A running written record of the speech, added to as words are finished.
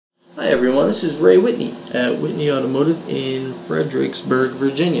everyone, this is Whitney at Whitney Automotive in Fredericksburg,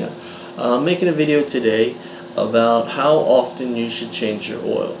 Virginia. I'm making a video today about how often you should change your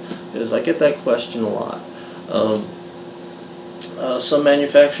oil, because I get that question a lot. Some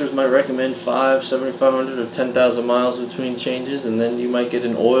manufacturers might recommend 7,500 or 10,000 miles between changes, and then you might get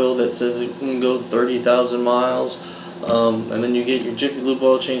an oil that says it can go 30,000 miles, and then you get your Jiffy Lube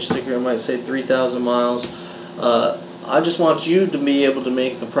oil change sticker, it might say 3,000 miles. I just want you to be able to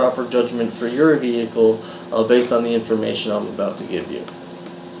make the proper judgment for your vehicle based on the information I'm about to give you.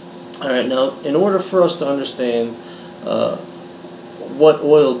 Alright, now in order for us to understand what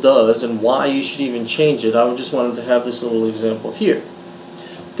oil does and why you should even change it, I just wanted to have this little example here.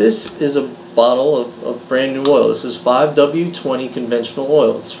 This is a bottle of brand new oil. This is 5W20 conventional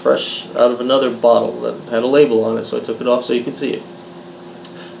oil. It's fresh out of another bottle that had a label on it, so I took it off so you can see it.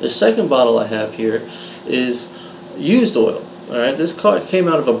 The second bottle I have here is used oil. Alright, this car came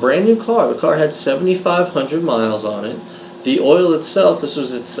out of a brand new car. The car had 7,500 miles on it. The oil itself, this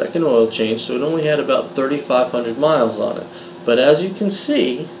was its second oil change, so it only had about 3,500 miles on it. But as you can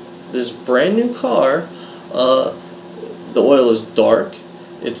see, this brand new car, the oil is dark.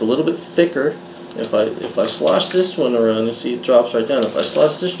 It's a little bit thicker. If I slosh this one around, you'll see it drops right down. If I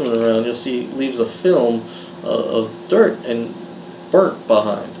slosh this one around, you'll see it leaves a film of dirt and burnt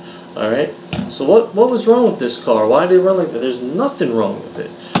behind. Alright, so what was wrong with this car? Why did it run like that? There's nothing wrong with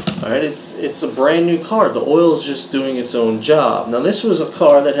it. Alright, it's a brand new car. The oil is just doing its own job. Now this was a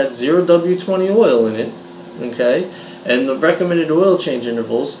car that had 0 W20 oil in it, okay, and the recommended oil change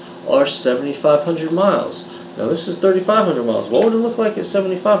intervals are 7,500 miles. Now this is 3,500 miles. What would it look like at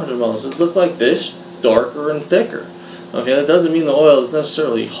 7,500 miles? It would look like this, darker and thicker. Okay, that doesn't mean the oil is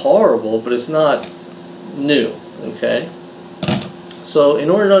necessarily horrible, but it's not new, okay? So in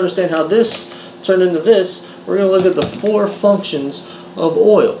order to understand how this turned into this, we're going to look at the 4 functions of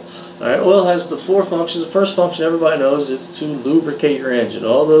oil. Alright, oil has the 4 functions. The first function everybody knows is to lubricate your engine.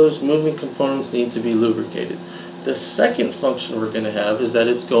 All those moving components need to be lubricated. The second function we're going to have is that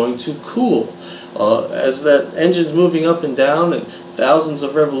it's going to cool. As that engine's moving up and down at thousands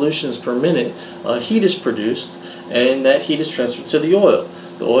of revolutions per minute, heat is produced, and that heat is transferred to the oil.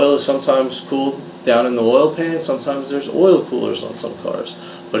 The oil is sometimes cooled down in the oil pan. Sometimes there's oil coolers on some cars,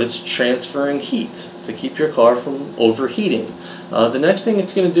 but it's transferring heat to keep your car from overheating. The next thing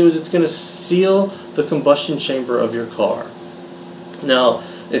it's going to do is it's going to seal the combustion chamber of your car. Now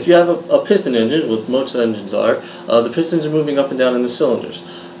if you have a piston engine, what most engines are, the pistons are moving up and down in the cylinders.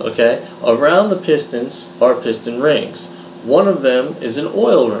 Okay, around the pistons are piston rings. One of them is an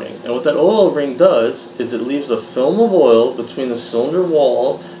oil ring, and what that oil ring does is it leaves a film of oil between the cylinder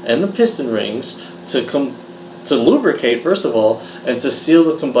wall and the piston rings to lubricate, first of all, and to seal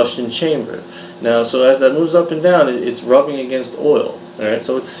the combustion chamber. Now, so as that moves up and down, it's rubbing against oil. Alright,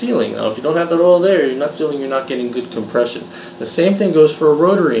 so it's sealing. Now, if you don't have that oil there, you're not sealing, you're not getting good compression. The same thing goes for a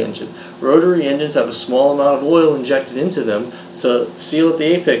rotary engine. Rotary engines have a small amount of oil injected into them to seal at the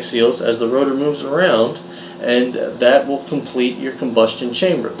apex seals as the rotor moves around, and that will complete your combustion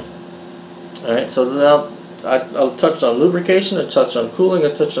chamber. Alright, so now I'll touch on lubrication, I touched on cooling,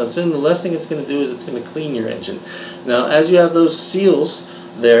 I touched on sealing. The last thing it's going to do is it's going to clean your engine. Now, as you have those seals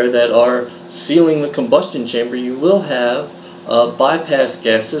there that are sealing the combustion chamber, you will have bypass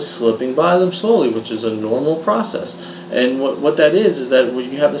gases slipping by them slowly, which is a normal process. And what that is that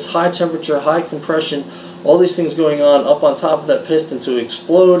when you have this high temperature, high compression, all these things going on up on top of that piston to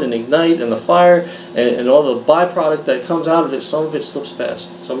explode and ignite, and the fire and all the byproduct that comes out of it, some of it slips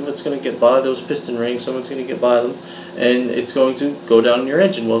past. Some of it's going to get by those piston rings, some of it's going to get by them, and it's going to go down in your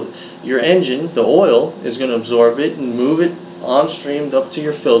engine. Well, your engine, the oil, is going to absorb it and move it on stream up to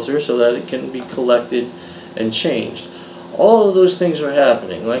your filter so that it can be collected and changed. All of those things are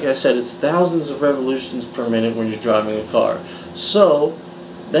happening. Like I said, it's thousands of revolutions per minute when you're driving a car. So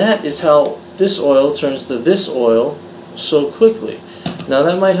that is how this oil turns to this oil so quickly. Now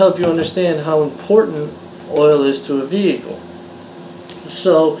that might help you understand how important oil is to a vehicle.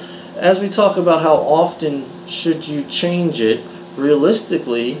 So as we talk about how often should you change it,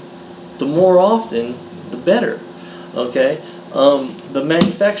 realistically, the more often, the better. Okay? The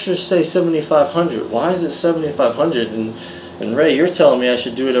manufacturers say 7,500. Why is it 7,500? And Ray, you're telling me I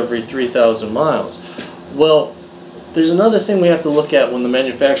should do it every 3,000 miles. Well, there's another thing we have to look at when the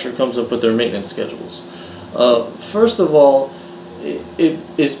manufacturer comes up with their maintenance schedules. First of all, it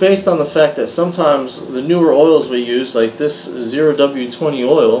is based on the fact that sometimes the newer oils we use, like this 0 W20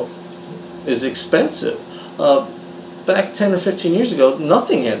 oil, is expensive. Back 10 or 15 years ago,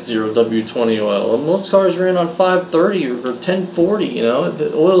 nothing had 0 W20 oil. Most cars ran on 530 or 1040, you know.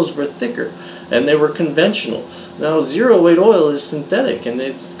 The oils were thicker, and they were conventional. Now, zero weight oil is synthetic, and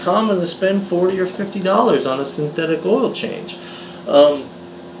it's common to spend $40 or $50 on a synthetic oil change.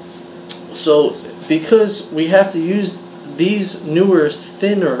 So because we have to use these newer,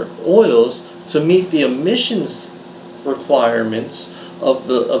 thinner oils to meet the emissions requirements of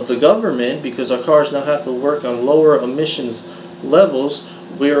the government, because our cars now have to work on lower emissions levels,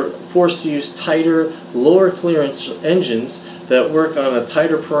 we're forced to use tighter, lower clearance engines that work on a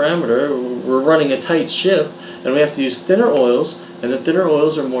tighter parameter. We're running a tight ship, and we have to use thinner oils, and the thinner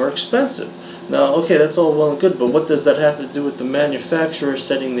oils are more expensive. Now, okay, that's all well and good, but what does that have to do with the manufacturer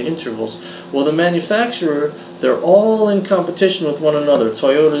setting the intervals? Well, the manufacturer, they're all in competition with one another.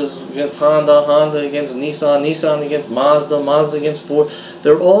 Toyota's against Honda, Honda against Nissan, Nissan against Mazda, Mazda against Ford.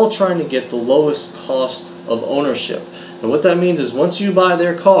 They're all trying to get the lowest cost of ownership. And what that means is once you buy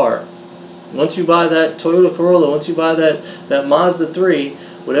their car, once you buy that Toyota Corolla, once you buy that Mazda 3,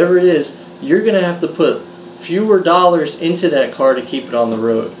 whatever it is, you're going to have to put fewer dollars into that car to keep it on the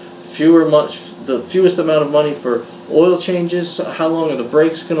road. The fewest amount of money for oil changes, how long are the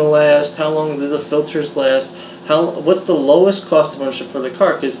brakes going to last, how long do the filters last, what's the lowest cost of ownership for the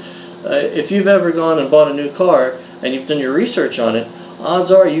car? Because if you've ever gone and bought a new car and you've done your research on it,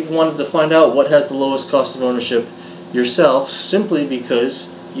 odds are you've wanted to find out what has the lowest cost of ownership yourself, simply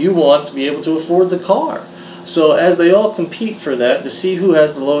because you want to be able to afford the car. So as they all compete for that, to see who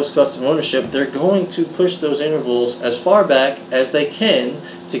has the lowest cost of ownership, they're going to push those intervals as far back as they can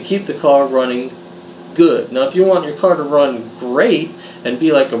to keep the car running good. Now, if you want your car to run great and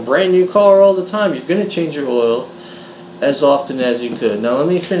be like a brand new car all the time, you're going to change your oil as often as you could. Now, let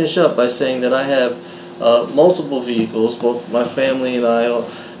me finish up by saying that I have multiple vehicles. Both my family and I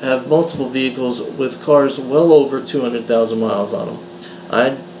have multiple vehicles with cars well over 200,000 miles on them.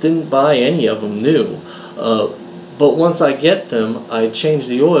 I didn't buy any of them new. But once I get them, I change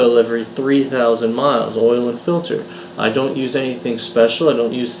the oil every 3,000 miles, oil and filter. I don't use anything special. I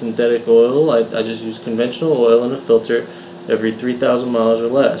don't use synthetic oil. I just use conventional oil and a filter every 3,000 miles or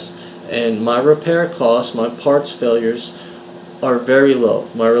less. And my repair costs, my parts failures are very low.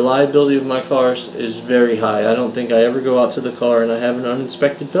 My reliability of my cars is very high. I don't think I ever go out to the car and I have an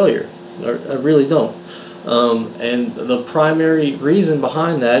uninspected failure. I really don't. And the primary reason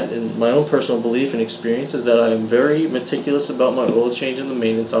behind that, in my own personal belief and experience, is that I am very meticulous about my oil change and the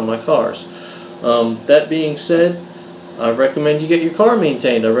maintenance on my cars. That being said, I recommend you get your car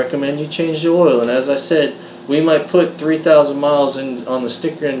maintained. I recommend you change the oil. And as I said, we might put 3,000 miles on the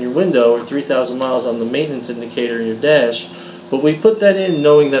sticker in your window, or 3,000 miles on the maintenance indicator in your dash, but we put that in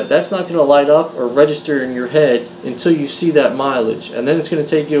knowing that that's not going to light up or register in your head until you see that mileage, and then it's going to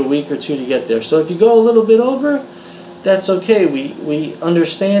take you a week or two to get there. So if you go a little bit over, that's okay. We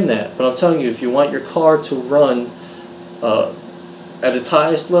understand that. But I'm telling you, if you want your car to run at its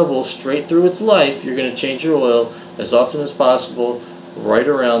highest level straight through its life, you're going to change your oil as often as possible, right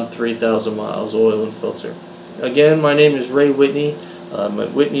around 3,000 miles, oil and filter. Again, my name is Ray Whitney. I'm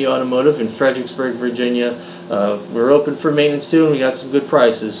at Whitney Automotive in Fredericksburg, Virginia. We're open for maintenance too, and we got some good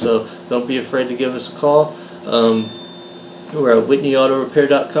prices, so don't be afraid to give us a call. We're at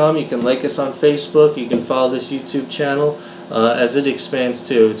WhitneyAutoRepair.com. You can like us on Facebook. You can follow this YouTube channel as it expands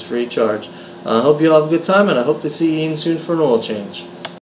too. It's free of charge. I hope you all have a good time, and I hope to see you in soon for an oil change.